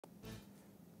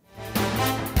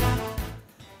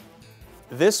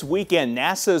This weekend,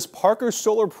 NASA's Parker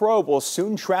Solar Probe will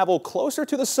soon travel closer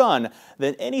to the sun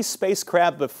than any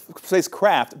spacecraft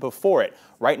before it.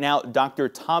 Right now, Dr.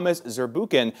 Thomas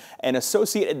Zurbuchen, an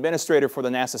associate administrator for the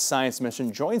NASA science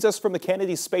mission, joins us from the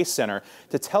Kennedy Space Center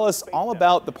to tell us all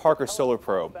about the Parker Solar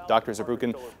Probe. Dr.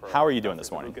 Zurbuchen, how are you doing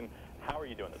this morning?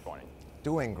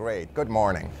 Doing great. Good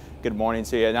morning. Good morning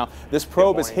to you. Now, this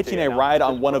probe is hitching a ride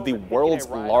on one of the world's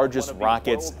largest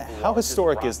rockets. How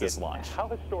historic is this launch?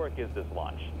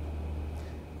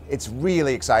 It's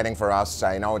really exciting for us.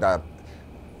 I know the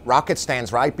rocket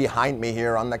stands right behind me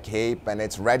here on the Cape, and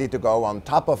it's ready to go. On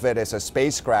top of it is a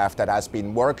spacecraft that has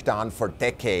been worked on for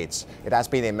decades. It has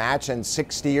been imagined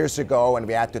 60 years ago, and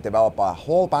we had to develop a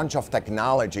whole bunch of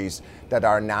technologies that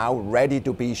are now ready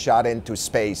to be shot into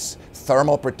space.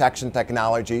 Thermal protection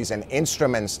technologies and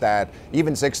instruments that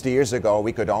even 60 years ago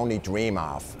we could only dream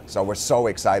of. So we're so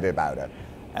excited about it.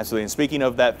 Absolutely. And speaking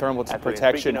of that thermal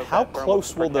protection, how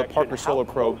close will the Parker Solar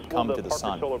Probe come to the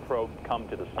sun?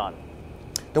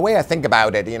 The way I think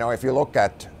about it, if you look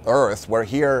at Earth, we're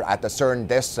here at a certain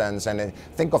distance, and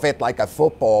think of it like a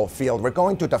football field. We're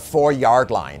going to the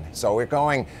 4-yard line. So we're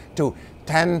going to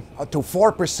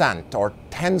 4% or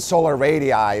 10 solar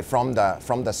radii from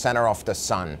the center of the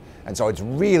sun. And so it's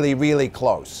really, really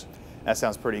close. That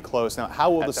sounds pretty close. Now,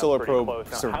 how will the solar probe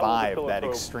survive that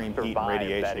extreme heat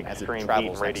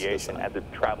and radiation as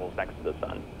it travels next to the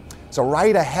sun? So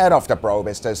right ahead of the probe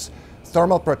is this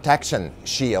thermal protection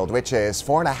shield, which is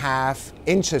 4.5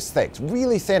 inches thick,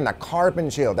 really thin, a carbon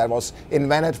shield that was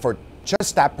invented for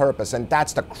just that purpose, and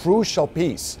that's the crucial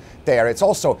piece there. It's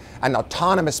also an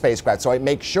autonomous spacecraft, so it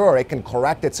makes sure it can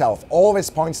correct itself, always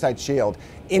points that shield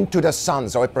into the sun,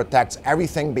 so it protects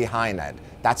everything behind it.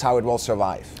 That's how it will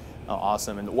survive. Oh,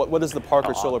 awesome. And what does the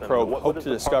Parker Solar Probe hope to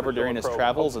discover during its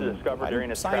travels, and how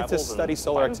do scientists study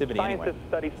solar activity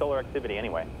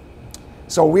anyway?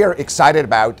 So we're excited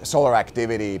about solar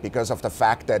activity because of the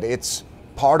fact that it's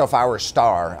part of our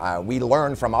star. We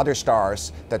learn from other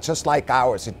stars that just like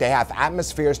ours, they have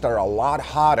atmospheres that are a lot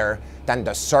hotter than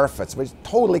the surface, which is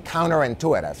totally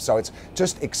counterintuitive. So it's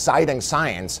just exciting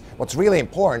science. What's really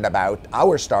important about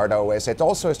our star, though, is it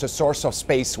also is the source of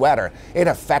space weather. It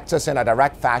affects us in a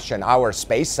direct fashion, our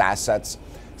space assets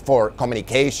for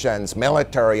communications,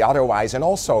 military, otherwise, and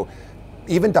also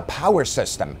even the power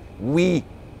system. We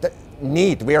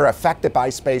are affected by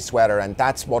space weather, and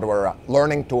that's what we're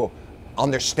learning to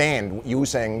understand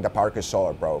using the Parker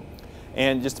Solar Probe.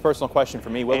 And just a personal question for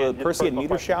me, will the Perseid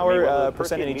meteor shower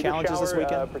present any challenges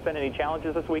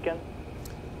this weekend?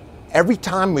 Every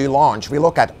time we launch, we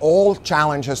look at all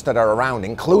challenges that are around,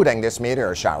 including this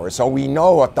meteor shower. So we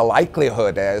know what the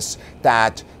likelihood is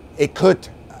that it could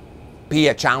be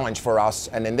a challenge for us,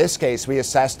 and in this case we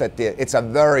assessed that it's a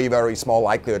very, very small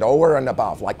likelihood, over and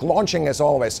above. Like launching is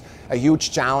always a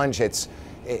huge challenge, it's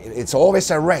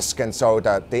always a risk, and so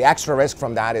the extra risk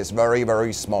from that is very,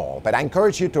 very small. But I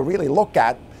encourage you to really look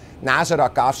at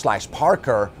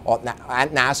nasa.gov/Parker or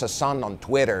at NASA Sun on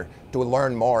Twitter to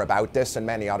learn more about this and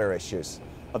many other issues.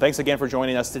 Well, thanks again for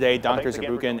joining us today, Dr.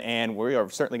 Zurbuchen, and we are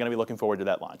certainly going to be looking forward to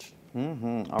that launch.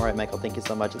 All right, Michael, thank you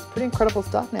so much. It's pretty incredible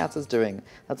stuff NASA's doing.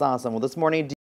 That's awesome. Well, this morning,